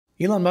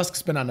Elon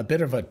Musk's been on a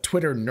bit of a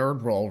Twitter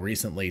nerd roll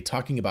recently,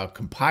 talking about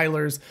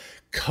compilers,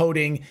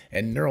 coding,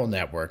 and neural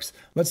networks.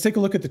 Let's take a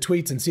look at the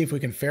tweets and see if we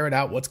can ferret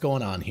out what's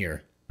going on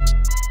here.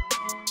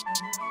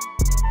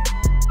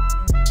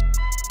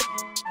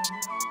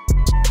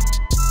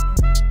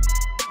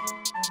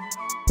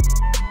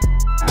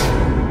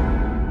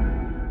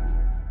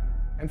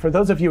 And for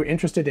those of you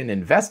interested in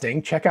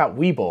investing, check out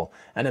WeBull,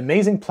 an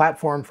amazing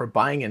platform for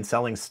buying and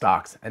selling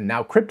stocks, and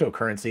now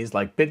cryptocurrencies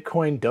like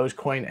Bitcoin,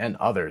 Dogecoin, and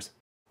others.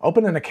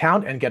 Open an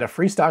account and get a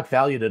free stock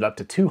valued at up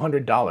to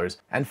 $200,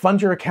 and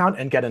fund your account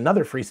and get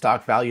another free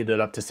stock valued at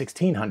up to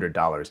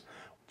 $1,600.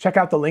 Check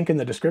out the link in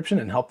the description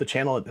and help the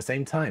channel at the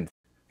same time.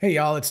 Hey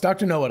y'all, it's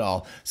Dr.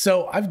 Know-It-All.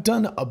 So I've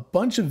done a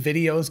bunch of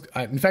videos.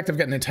 In fact, I've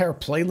got an entire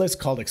playlist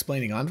called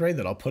Explaining Andre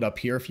that I'll put up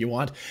here if you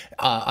want.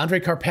 Andre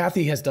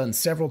Karpathy has done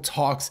several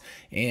talks,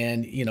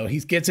 and he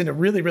gets into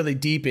really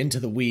deep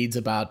into the weeds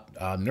about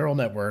neural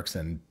networks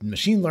and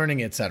machine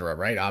learning, etc.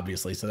 Right?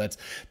 Obviously, so that's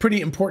pretty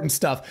important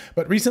stuff.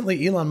 But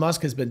recently, Elon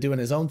Musk has been doing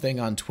his own thing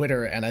on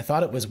Twitter, and I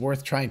thought it was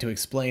worth trying to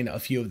explain a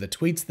few of the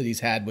tweets that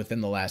he's had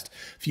within the last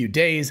few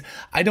days.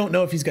 I don't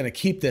know if he's going to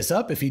keep this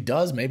up. If he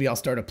does, maybe I'll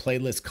start a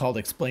playlist called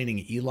Explaining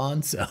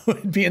Elon, so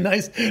it'd be a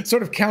nice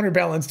sort of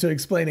counterbalance to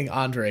Explaining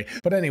Andre.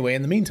 But anyway,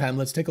 in the meantime,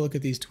 let's take a look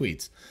at these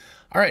tweets.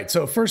 All right,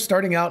 so first,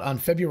 starting out on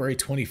February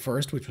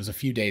 21st, which was a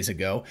few days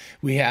ago,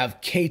 we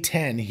have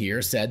K10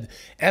 here said,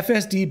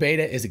 FSD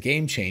beta is a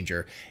game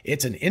changer.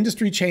 It's an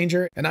industry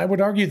changer, and I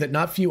would argue that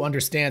not few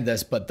understand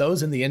this, but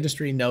those in the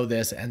industry know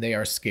this, and they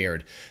are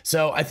scared.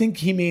 So I think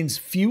he means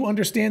few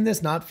understand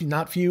this, not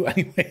few.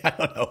 Anyway, I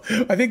don't know.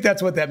 I think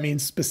that's what that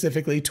means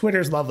specifically.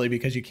 Twitter's lovely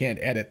because you can't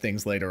edit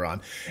things later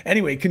on.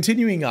 Anyway,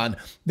 continuing on,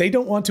 they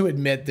don't want to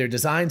admit their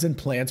designs and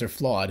plans are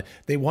flawed.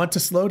 They want to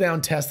slow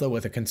down Tesla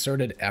with a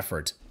concerted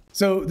effort.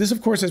 So this,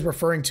 of course, is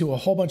referring to a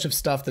whole bunch of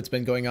stuff that's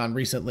been going on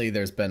recently.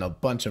 There's been a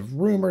bunch of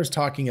rumors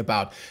talking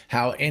about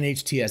how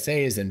NHTSA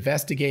is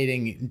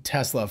investigating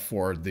Tesla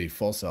for the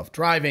full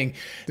self-driving.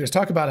 There's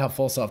talk about how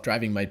full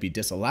self-driving might be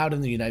disallowed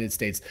in the United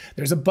States.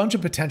 There's a bunch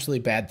of potentially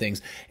bad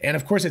things. And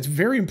of course, it's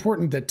very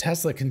important that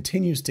Tesla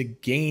continues to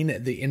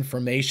gain the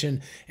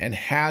information and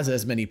has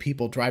as many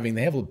people driving.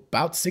 They have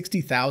about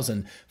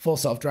 60,000 full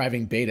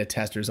self-driving beta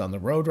testers on the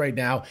road right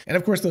now. And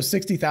of course, those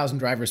 60,000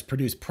 drivers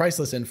produce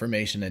priceless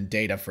information and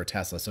data for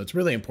Tesla. So it's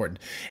really important.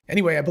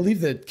 Anyway, I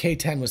believe that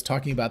K10 was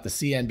talking about the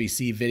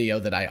CNBC video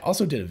that I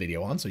also did a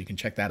video on, so you can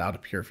check that out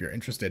up here if you're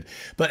interested.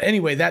 But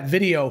anyway, that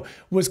video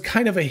was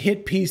kind of a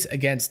hit piece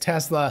against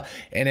Tesla,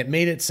 and it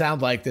made it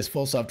sound like this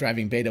full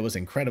self-driving beta was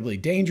incredibly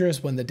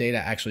dangerous when the data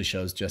actually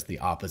shows just the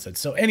opposite.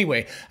 So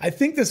anyway, I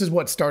think this is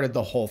what started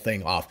the whole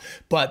thing off.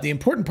 But the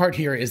important part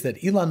here is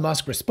that Elon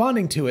Musk,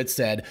 responding to it,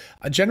 said,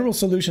 a general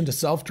solution to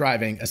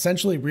self-driving,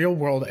 essentially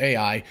real-world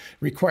AI,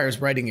 requires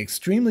writing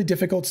extremely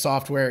difficult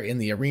software in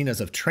the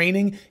arenas of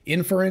training,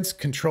 inference,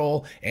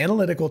 control,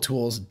 analytical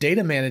tools,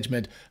 data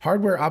management,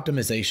 hardware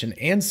optimization,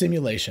 and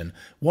simulation,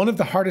 one of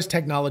the hardest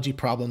technology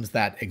problems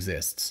that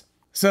exists.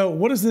 So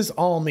what does this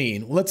all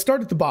mean? Well, let's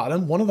start at the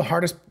bottom. One of the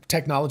hardest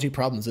technology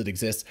problems that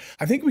exists.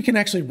 I think we can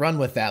actually run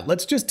with that.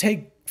 Let's just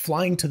take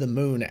flying to the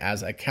moon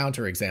as a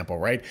counterexample,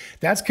 right?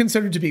 That's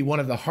considered to be one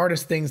of the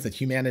hardest things that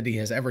humanity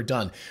has ever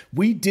done.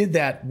 We did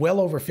that well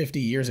over 50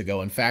 years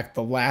ago. In fact,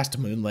 the last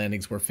moon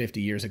landings were 50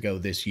 years ago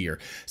this year.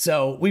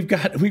 So we've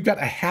got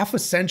a half a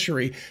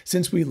century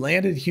since we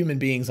landed human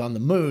beings on the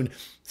moon,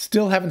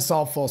 still haven't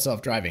solved full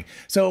self-driving.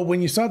 So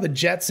when you saw the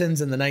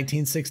Jetsons in the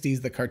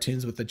 1960s, the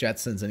cartoons with the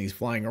Jetsons, and he's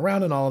flying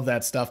around and all of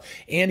that stuff,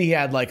 and he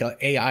had like an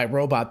AI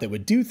robot that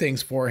would do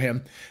things for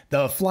him,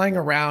 the flying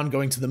around,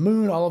 going to the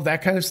moon, all of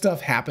that kind of stuff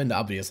happened.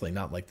 Obviously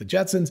not like the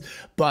Jetsons,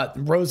 but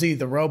Rosie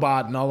the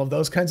robot and all of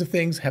those kinds of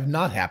things have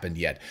not happened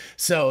yet.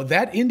 So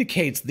that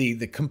indicates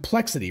the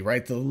complexity,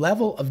 right? The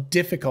level of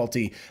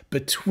difficulty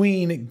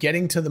between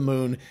getting to the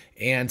moon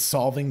and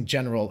solving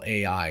general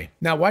AI.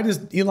 Now, why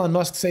does Elon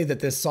Musk say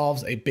that this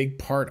solves a big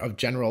part of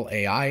general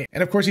AI?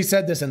 And of course, he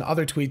said this in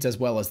other tweets as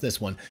well as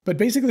this one. But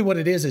basically what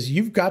it is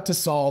you've got to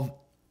solve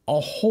a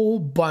whole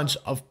bunch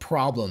of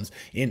problems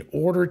in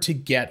order to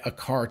get a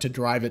car to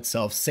drive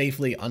itself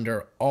safely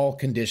under all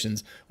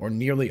conditions or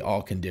nearly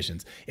all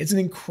conditions. It's an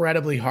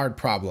incredibly hard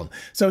problem.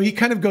 So he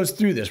kind of goes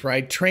through this,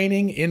 right?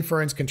 Training,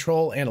 inference,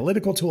 control,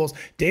 analytical tools,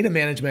 data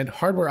management,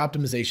 hardware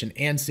optimization,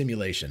 and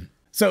simulation.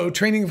 So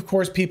training, of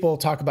course, people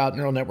talk about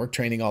neural network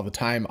training all the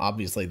time.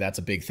 Obviously, that's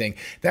a big thing.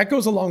 That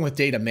goes along with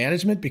data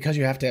management because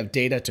you have to have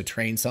data to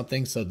train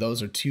something. So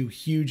those are two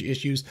huge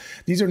issues.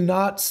 These are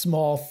not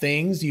small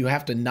things. You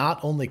have to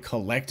not only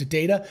collect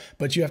data,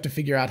 but you have to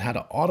figure out how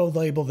to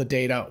auto-label the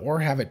data or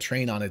have it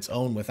train on its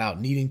own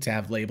without needing to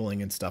have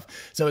labeling and stuff.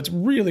 So it's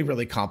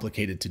really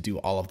complicated to do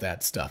all of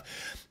that stuff.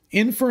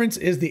 Inference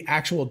is the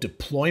actual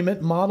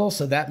deployment model.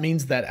 So that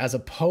means that as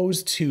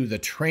opposed to the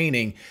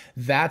training,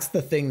 that's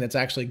the thing that's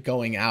actually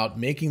going out,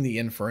 making the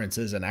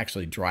inferences and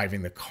actually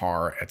driving the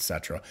car,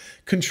 etc.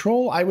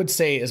 Control, I would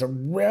say, is a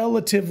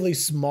relatively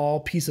small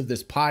piece of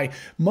this pie,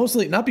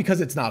 mostly not because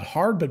it's not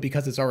hard, but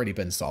because it's already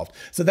been solved.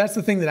 So that's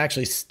the thing that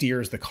actually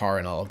steers the car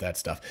and all of that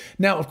stuff.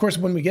 Now, of course,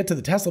 when we get to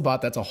the Tesla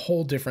bot, that's a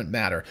whole different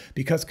matter,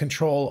 because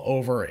control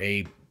over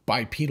a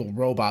bipedal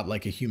robot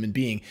like a human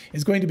being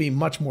is going to be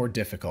much more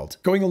difficult.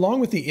 Going along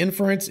with the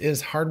inference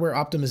is hardware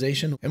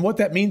optimization. And what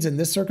that means in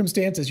this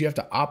circumstance is you have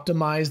to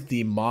optimize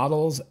the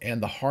models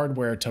and the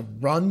hardware to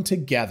run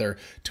together,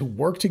 to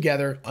work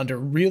together under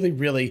really,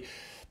 really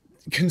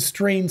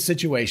constrained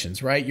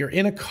situations, right? You're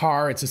in a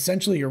car. It's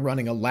essentially you're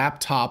running a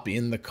laptop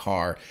in the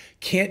car,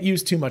 can't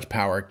use too much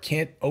power,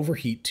 can't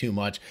overheat too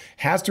much,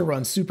 has to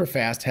run super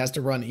fast, has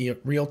to run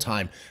real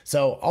time.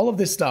 So all of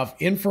this stuff,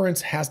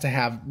 inference has to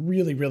have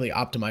really, really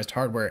optimized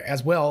hardware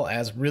as well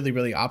as really,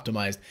 really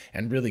optimized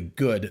and really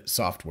good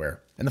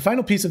software. And the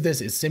final piece of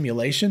this is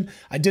simulation.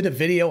 I did a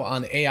video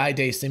on AI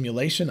Day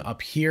simulation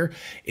up here.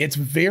 It's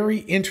very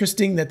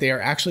interesting that they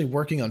are actually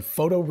working on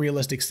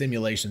photorealistic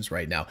simulations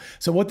right now.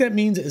 So what that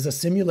means is a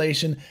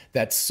simulation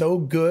that's so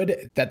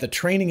good that the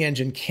training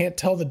engine can't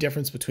tell the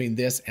difference between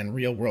this and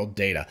real world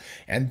data.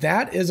 And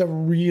that is a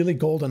really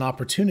golden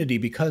opportunity,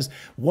 because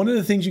one of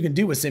the things you can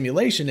do with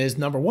simulation is,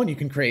 number one, you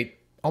can create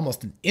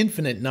almost an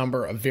infinite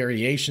number of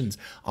variations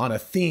on a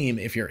theme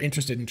if you're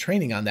interested in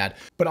training on that,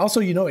 but also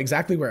you know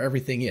exactly where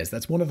everything is.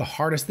 That's one of the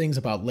hardest things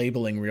about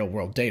labeling real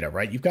world data,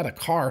 right? You've got a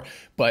car,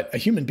 but a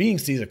human being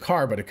sees a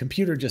car, but a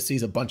computer just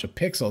sees a bunch of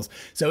pixels.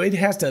 So it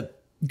has to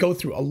go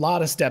through a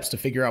lot of steps to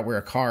figure out where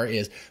a car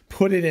is,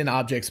 put it in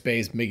object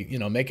space, make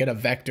it a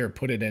vector,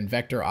 put it in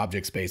vector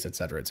object space, et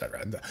cetera, et cetera.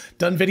 I've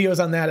done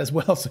videos on that as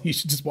well, so you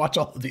should just watch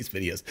all of these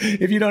videos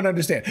if you don't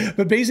understand.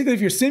 But basically,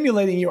 if you're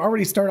simulating, you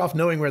already start off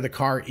knowing where the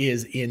car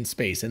is in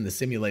space, in the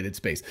simulated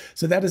space.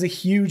 So that is a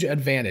huge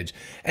advantage.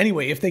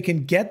 Anyway, if they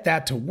can get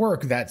that to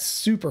work, that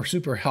super,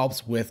 super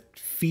helps with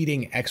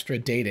feeding extra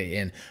data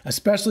in,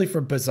 especially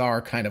for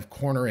bizarre kind of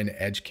corner and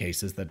edge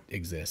cases that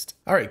exist.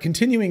 All right,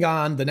 continuing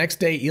on, the next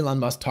day, Elon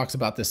Musk talks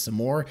about this some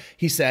more.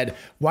 He said,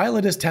 while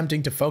it is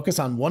tempting to focus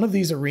on one of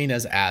these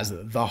arenas as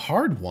the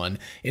hard one,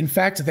 in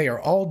fact, they are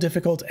all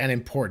difficult and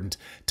important.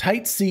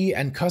 Type C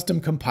and custom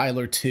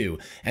compiler too.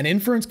 An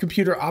inference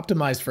computer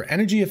optimized for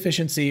energy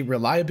efficiency,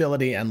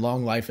 reliability, and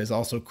long life is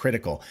also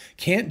critical.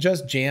 Can't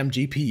just jam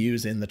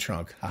GPUs in the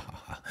trunk.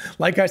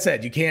 Like I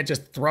said, you can't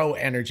just throw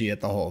energy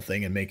at the whole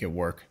thing and make it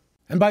work.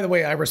 And by the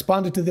way, I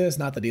responded to this,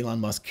 not that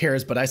Elon Musk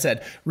cares, but I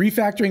said,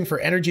 refactoring for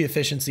energy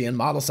efficiency and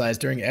model size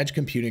during edge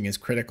computing is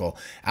critical.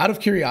 Out of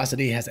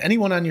curiosity, has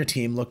anyone on your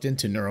team looked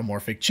into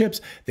neuromorphic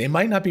chips? They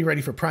might not be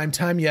ready for prime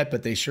time yet,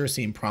 but they sure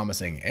seem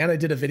promising. And I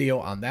did a video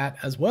on that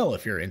as well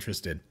if you're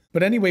interested.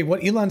 But anyway,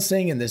 what Elon's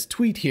saying in this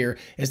tweet here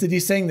is that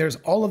he's saying there's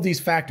all of these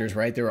factors,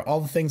 right? There are all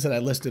the things that I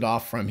listed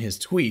off from his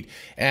tweet.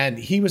 And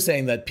he was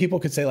saying that people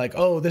could say like,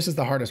 oh, this is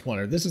the hardest one,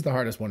 or this is the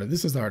hardest one, or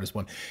this is the hardest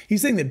one.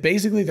 He's saying that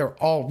basically they're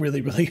all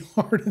really, really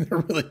hard and they're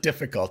really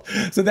difficult.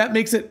 So that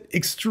makes it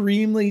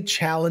extremely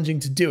challenging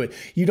to do it.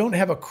 You don't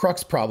have a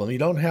crux problem. You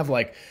don't have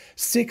like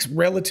 6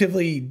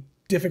 relatively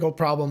difficult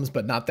problems,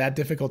 but not that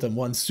difficult, and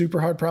 1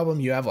 super hard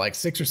problem. You have like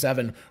 6 or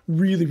 7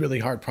 really, really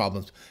hard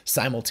problems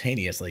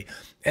simultaneously.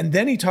 And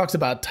then he talks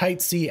about Type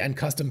C and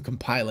custom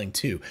compiling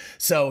too.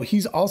 So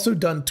he's also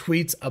done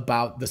tweets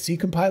about the C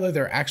compiler.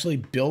 They're actually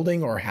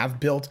building or have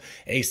built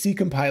a C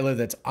compiler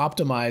that's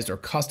optimized or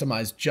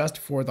customized just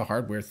for the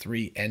Hardware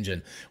 3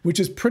 engine, which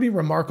is pretty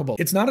remarkable.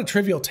 It's not a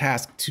trivial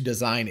task to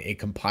design a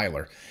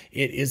compiler.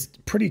 It is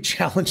pretty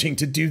challenging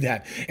to do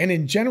that. And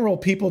in general,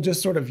 people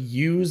just sort of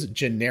use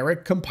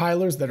generic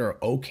compilers that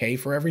are okay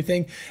for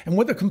everything. And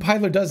what the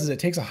compiler does is it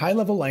takes a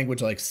high-level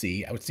language like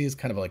C. I would see it's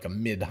kind of like a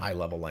mid-high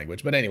level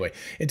language. But anyway,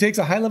 it takes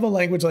a high-level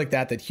language like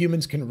that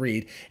humans can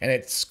read, and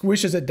it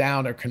squishes it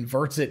down or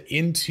converts it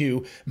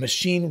into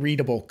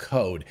machine-readable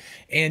code.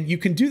 And you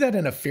can do that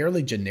in a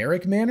fairly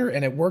generic manner,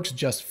 and it works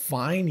just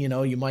fine. You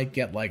know, you might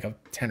get like a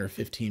 10 or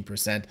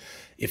 15%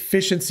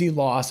 efficiency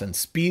loss and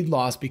speed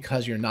loss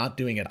because you're not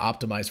doing it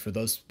optimized for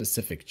those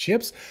specific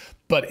chips.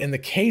 But in the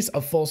case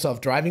of full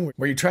self-driving,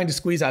 where you're trying to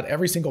squeeze out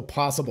every single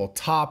possible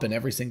top and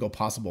every single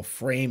possible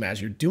frame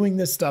as you're doing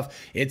this stuff,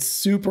 it's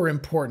super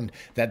important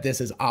that this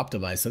is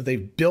optimized. So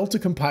they've built a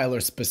compiler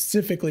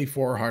specifically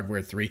for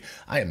Hardware 3.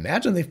 I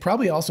imagine they've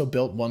probably also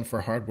built one for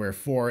Hardware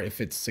 4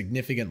 if it's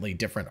significantly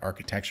different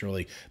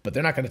architecturally, but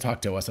they're not going to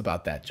talk to us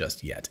about that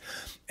just yet.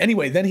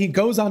 Anyway, then he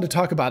goes on to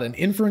talk about an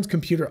inference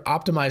computer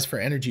optimized for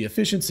energy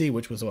efficiency,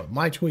 which was what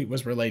my tweet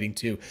was relating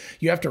to.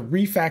 You have to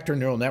refactor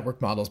neural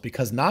network models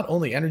because not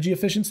only energy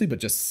efficiency, but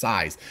just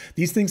size.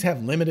 These things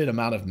have limited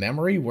amount of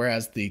memory,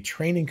 whereas the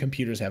training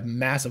computers have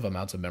massive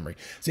amounts of memory.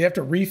 So you have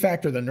to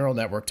refactor the neural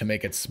network to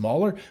make it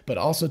smaller, but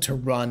also to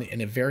run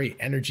in a very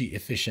energy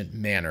efficient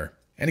manner.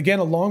 And again,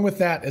 along with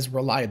that is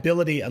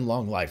reliability and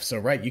long life. So,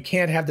 right, you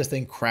can't have this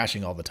thing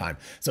crashing all the time.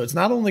 So it's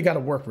not only got to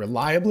work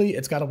reliably,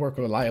 it's got to work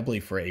reliably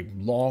for a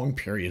long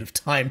period of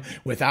time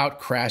without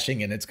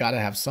crashing, and it's got to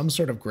have some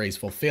sort of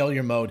graceful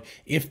failure mode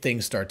if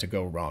things start to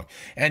go wrong.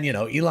 And, you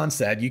know, Elon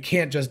said you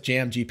can't just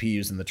jam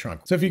GPUs in the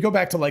trunk. So if you go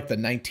back to like the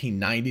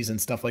 1990s and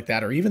stuff like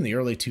that, or even the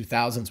early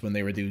 2000s when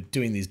they were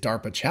doing these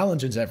DARPA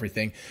challenges and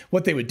everything,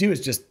 what they would do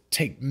is just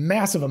take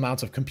massive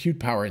amounts of compute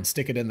power and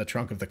stick it in the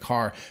trunk of the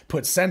car,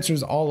 put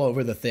sensors all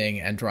over the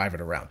thing and drive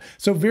it around.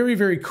 So very,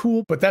 very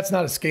cool, but that's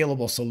not a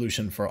scalable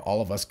solution for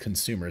all of us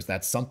consumers.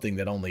 That's something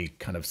that only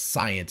kind of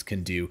science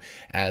can do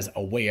as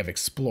a way of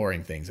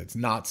exploring things. It's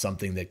not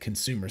something that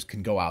consumers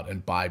can go out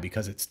and buy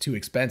because it's too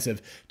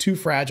expensive, too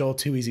fragile,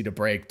 too easy to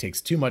break, takes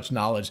too much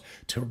knowledge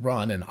to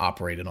run and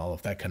operate and all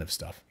of that kind of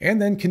stuff.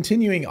 And then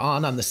continuing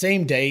on the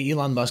same day,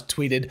 Elon Musk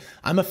tweeted,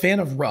 "I'm a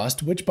fan of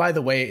Rust," which by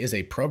the way is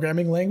a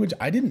programming language.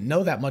 I didn't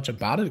know that much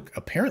about it.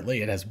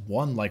 Apparently it has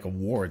won like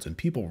awards and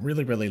people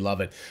really, really love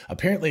it.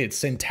 Apparently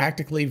it's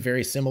syntactically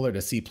very similar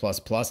to C++,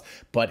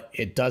 but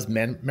it does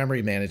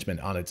memory management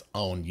on its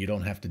own. You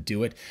don't have to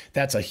do it.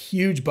 That's a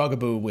huge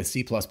bugaboo with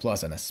C++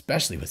 and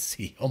especially with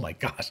C. Oh my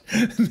gosh,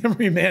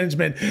 memory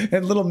management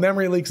and little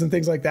memory leaks and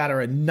things like that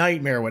are a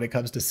nightmare when it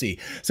comes to C.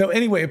 So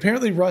anyway,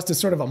 apparently Rust is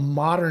sort of a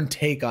modern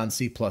take on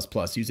C++,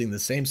 using the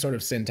same sort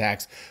of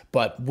syntax,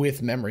 but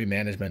with memory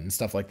management and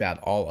stuff like that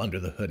all under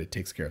the hood. It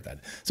takes care of that.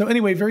 So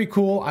anyway, very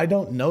cool. I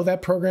don't know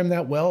that program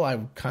that well. I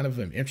kind of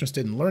am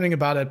interested in learning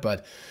about it,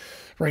 but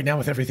right now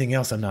with everything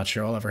else, I'm not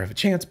sure I'll ever have a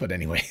chance, but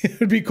anyway,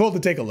 it'd be cool to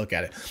take a look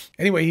at it.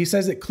 Anyway, he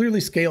says it clearly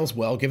scales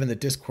well given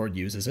that Discord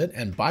uses it.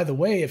 And by the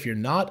way, if you're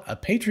not a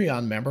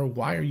Patreon member,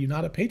 why are you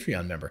not a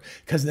Patreon member?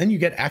 Because then you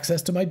get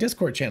access to my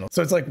Discord channel.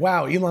 So it's like,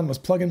 wow, Elon was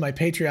plugging my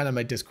Patreon and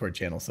my Discord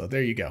channel. So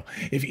there you go.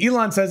 If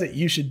Elon says it,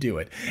 you should do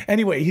it.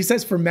 Anyway, he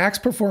says for max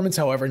performance,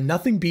 however,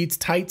 nothing beats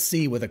tight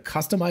C with a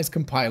customized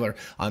compiler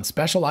on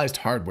specialized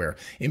hardware.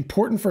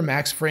 Important for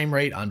max frame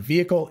rate on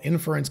vehicle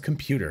inference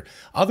computer.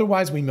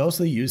 Otherwise, we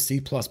mostly use C++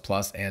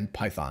 and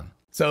Python.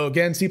 So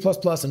again, C++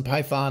 and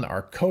Python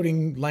are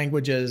coding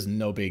languages,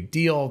 no big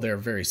deal. They're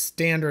very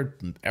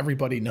standard.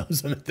 Everybody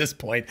knows them at this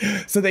point.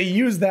 So they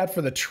use that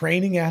for the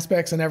training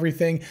aspects and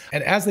everything.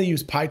 And as they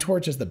use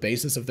PyTorch as the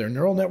basis of their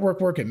neural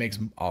network work, it makes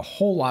a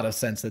whole lot of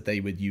sense that they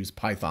would use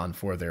Python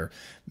for their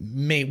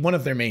one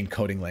of their main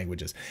coding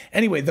languages.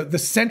 Anyway, the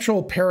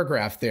central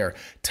paragraph there,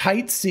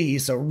 tight C,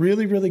 so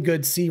really, really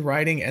good C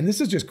writing. And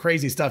this is just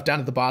crazy stuff. Down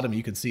at the bottom,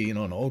 you can see, you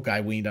know, an old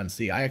guy weaned on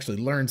C. I actually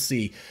learned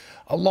C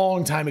a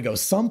long time ago.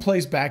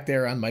 Someplace back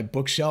there on my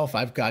bookshelf,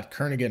 I've got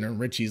Kernighan and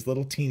Ritchie's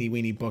little teeny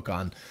weeny book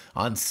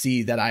on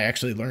C that I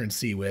actually learned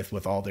C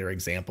with all their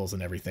examples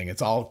and everything.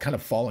 It's all kind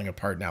of falling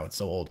apart now. It's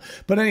so old.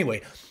 But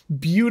anyway,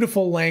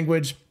 beautiful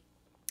language.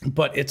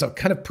 But it's a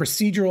kind of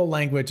procedural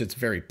language. It's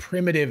very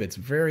primitive. It's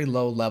very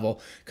low level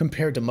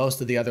compared to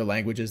most of the other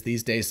languages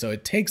these days. So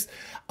it takes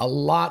a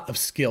lot of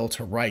skill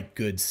to write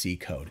good C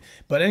code.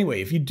 But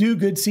anyway, if you do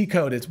good C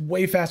code, it's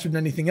way faster than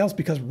anything else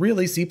because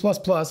really C++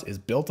 is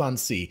built on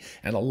C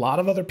and a lot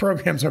of other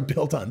programs are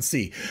built on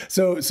C.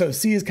 So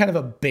C is kind of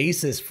a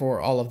basis for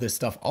all of this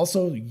stuff.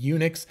 Also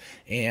Unix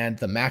and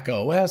the Mac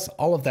OS,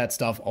 all of that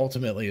stuff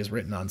ultimately is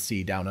written on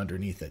C down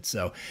underneath it.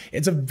 So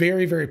it's a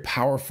very, very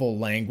powerful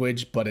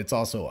language, but it's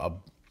also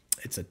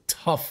it's a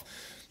tough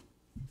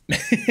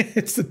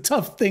it's a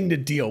tough thing to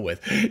deal with.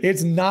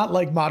 It's not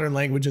like modern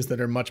languages that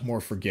are much more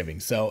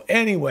forgiving. So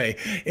anyway,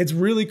 it's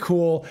really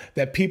cool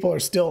that people are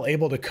still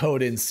able to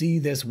code in C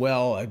this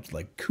well.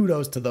 Like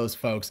kudos to those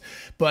folks.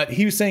 But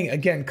he was saying,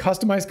 again,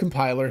 customized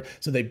compiler.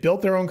 So they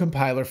built their own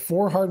compiler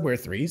for hardware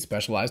 3,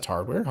 specialized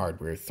hardware.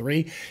 Hardware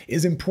 3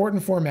 is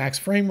important for max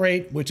frame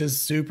rate, which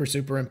is super,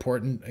 super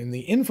important in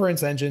the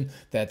inference engine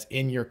that's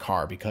in your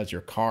car because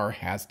your car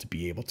has to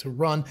be able to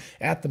run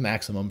at the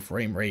maximum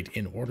frame rate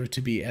in order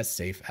to be as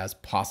safe as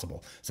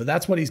possible. So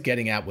that's what he's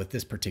getting at with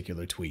this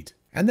particular tweet.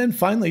 And then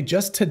finally,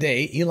 just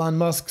today, Elon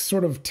Musk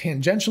sort of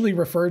tangentially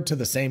referred to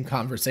the same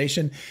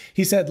conversation.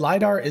 He said,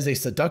 Lidar is a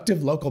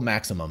seductive local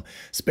maximum.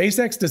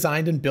 SpaceX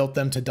designed and built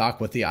them to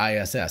dock with the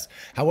ISS.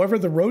 However,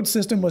 the road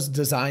system was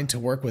designed to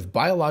work with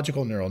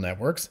biological neural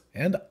networks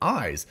and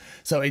eyes.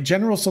 So a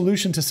general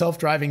solution to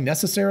self-driving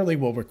necessarily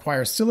will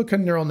require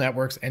silicon neural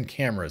networks and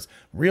cameras,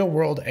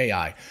 real-world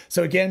AI.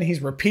 So again,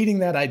 he's repeating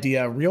that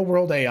idea,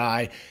 real-world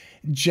AI.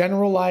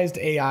 Generalized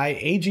AI,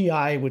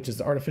 AGI, which is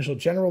artificial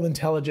general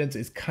intelligence,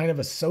 is kind of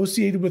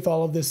associated with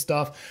all of this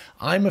stuff.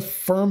 I'm a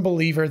firm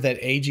believer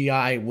that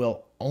AGI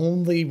will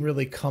only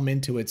really come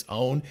into its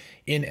own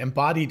in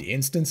embodied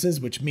instances,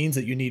 which means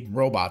that you need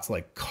robots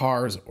like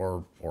cars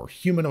or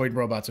humanoid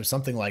robots or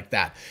something like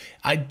that.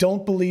 I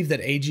don't believe that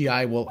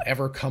AGI will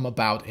ever come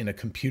about in a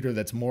computer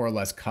that's more or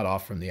less cut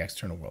off from the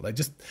external world.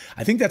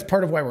 I think that's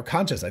part of why we're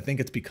conscious. I think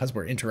it's because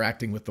we're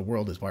interacting with the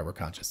world is why we're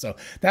conscious. So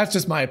that's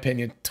just my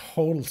opinion,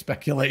 total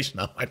speculation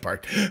on my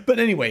part. But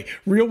anyway,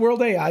 real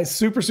world AI is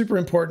super, super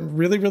important,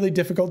 really, really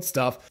difficult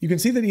stuff. You can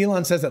see that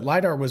Elon says that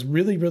Lidar was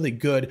really, really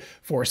good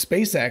for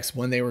SpaceX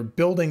when they were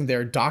building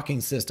their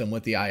docking system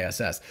with the ISS.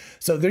 ISS.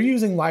 So they're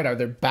using Lidar.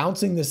 They're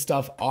bouncing this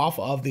stuff off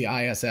of the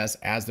ISS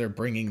as they're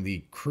bringing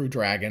the Crew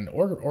Dragon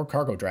or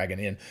Cargo Dragon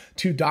in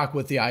to dock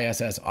with the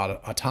ISS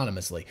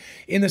autonomously.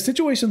 In a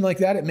situation like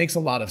that, it makes a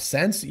lot of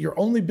sense. You're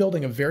only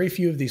building a very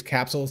few of these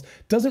capsules.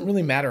 Doesn't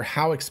really matter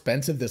how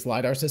expensive this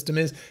Lidar system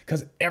is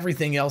because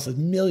everything else is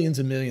millions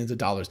and millions of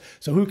dollars.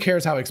 So who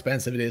cares how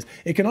expensive it is?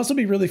 It can also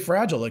be really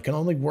fragile. It can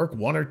only work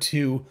 1 or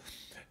 2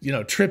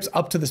 trips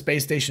up to the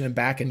space station and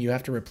back, and you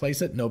have to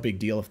replace it. No big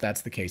deal if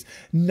that's the case.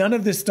 None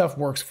of this stuff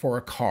works for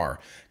a car.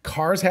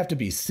 Cars have to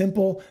be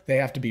simple. They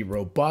have to be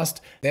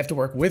robust. They have to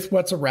work with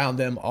what's around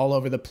them all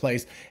over the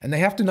place. And they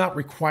have to not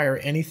require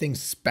anything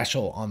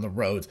special on the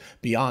roads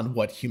beyond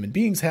what human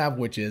beings have,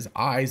 which is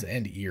eyes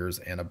and ears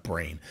and a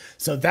brain.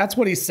 So that's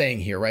what he's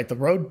saying here, right? The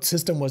road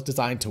system was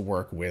designed to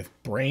work with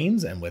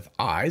brains and with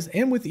eyes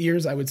and with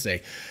ears, I would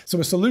say. So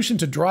a solution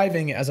to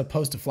driving as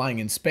opposed to flying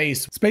in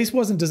space. Space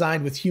wasn't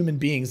designed with human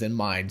beings in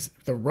mind.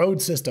 The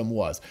road system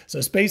was. So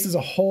space is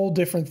a whole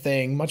different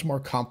thing, much more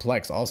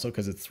complex also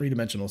because it's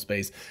 3-dimensional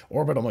space.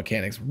 Orbital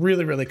mechanics,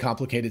 really, really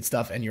complicated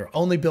stuff, and you're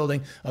only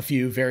building a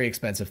few very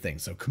expensive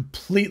things. So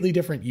completely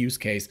different use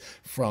case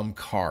from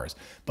cars.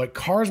 But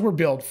cars were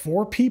built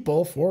for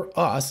people, for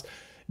us,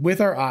 with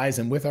our eyes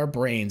and with our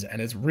brains.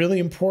 And it's really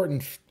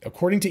important,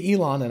 according to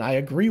Elon, and I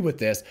agree with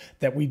this,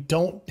 that we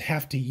don't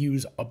have to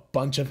use a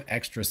bunch of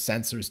extra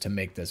sensors to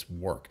make this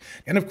work.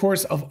 And of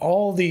course, of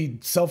all the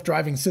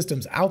self-driving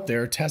systems out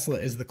there, Tesla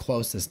is the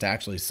closest to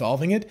actually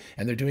solving it.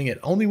 And they're doing it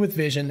only with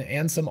vision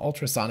and some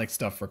ultrasonic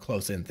stuff for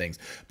close-in things.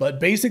 But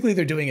basically,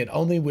 they're doing it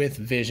only with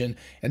vision.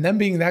 And them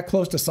being that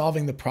close to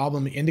solving the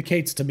problem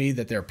indicates to me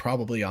that they're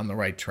probably on the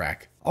right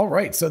track. All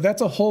right, so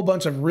that's a whole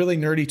bunch of really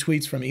nerdy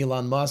tweets from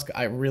Elon Musk.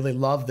 I really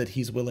love that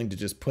he's willing to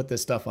just put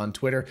this stuff on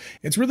Twitter.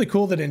 It's really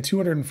cool that in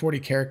 240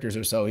 characters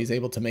or so, he's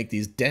able to make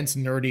these dense,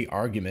 nerdy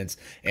arguments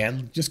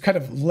and just kind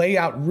of lay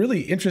out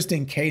really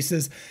interesting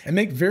cases and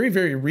make very,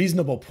 very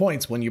reasonable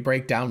points when you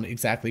break down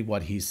exactly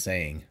what he's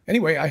saying.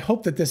 Anyway, I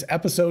hope that this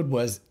episode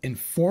was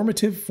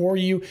informative for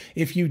you.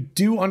 If you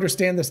do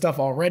understand this stuff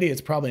already,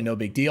 it's probably no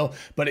big deal.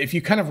 But if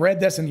you kind of read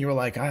this and you were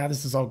like,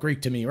 this is all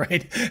Greek to me,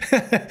 right?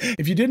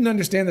 If you didn't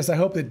understand this, I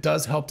hope it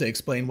does help to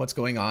explain what's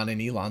going on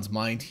in Elon's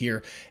mind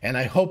here. And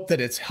I hope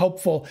that it's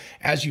helpful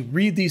as you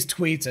read these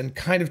tweets and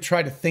kind of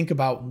try to think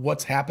about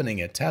what's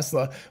happening at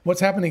Tesla,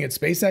 what's happening at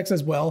SpaceX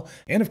as well,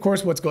 and of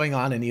course, what's going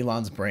on in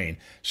Elon's brain.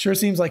 Sure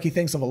seems like he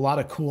thinks of a lot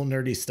of cool,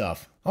 nerdy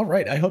stuff. All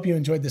right, I hope you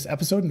enjoyed this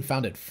episode and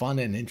found it fun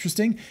and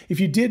interesting. If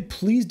you did,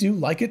 please do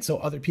like it so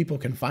other people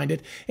can find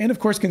it. And of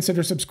course,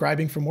 consider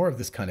subscribing for more of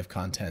this kind of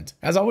content.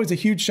 As always, a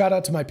huge shout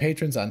out to my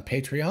patrons on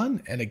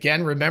Patreon. And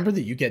again, remember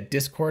that you get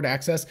Discord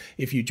access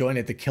if you join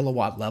at the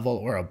kilowatt level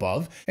or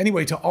above.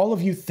 Anyway, to all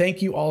of you,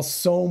 thank you all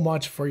so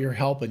much for your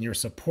help and your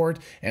support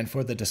and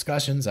for the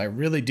discussions. I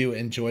really do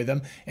enjoy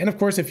them. And of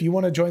course, if you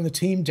want to join the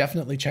team,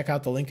 definitely check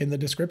out the link in the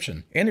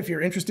description. And if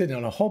you're interested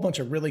in a whole bunch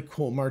of really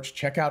cool merch,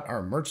 check out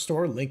our merch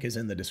store. Link is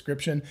in the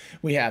description.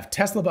 We have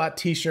TeslaBot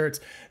t-shirts,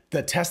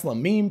 the Tesla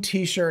meme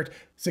t-shirt,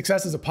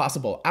 Success is a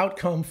Possible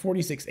Outcome,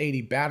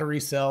 4680 battery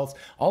cells.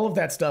 All of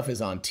that stuff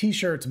is on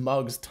t-shirts,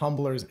 mugs,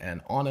 tumblers,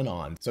 and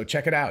on. So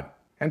check it out.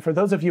 And for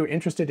those of you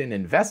interested in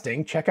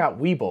investing, check out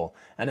WeBull,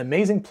 an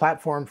amazing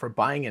platform for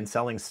buying and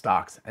selling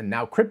stocks, and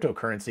now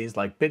cryptocurrencies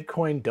like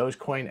Bitcoin,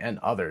 Dogecoin, and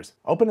others.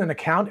 Open an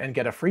account and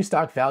get a free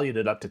stock valued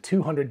at up to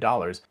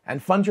 $200,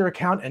 and fund your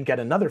account and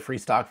get another free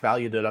stock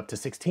valued at up to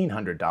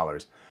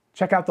 $1,600.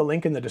 Check out the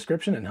link in the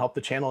description and help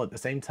the channel at the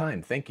same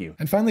time. Thank you.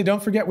 And finally,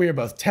 don't forget we are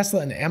both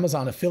Tesla and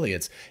Amazon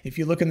affiliates. If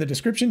you look in the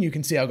description, you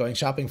can see how going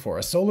shopping for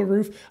a solar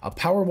roof, a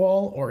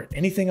Powerwall, or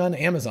anything on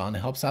Amazon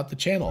helps out the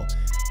channel.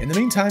 In the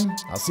meantime,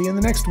 I'll see you in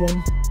the next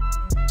one.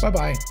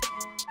 Bye-bye.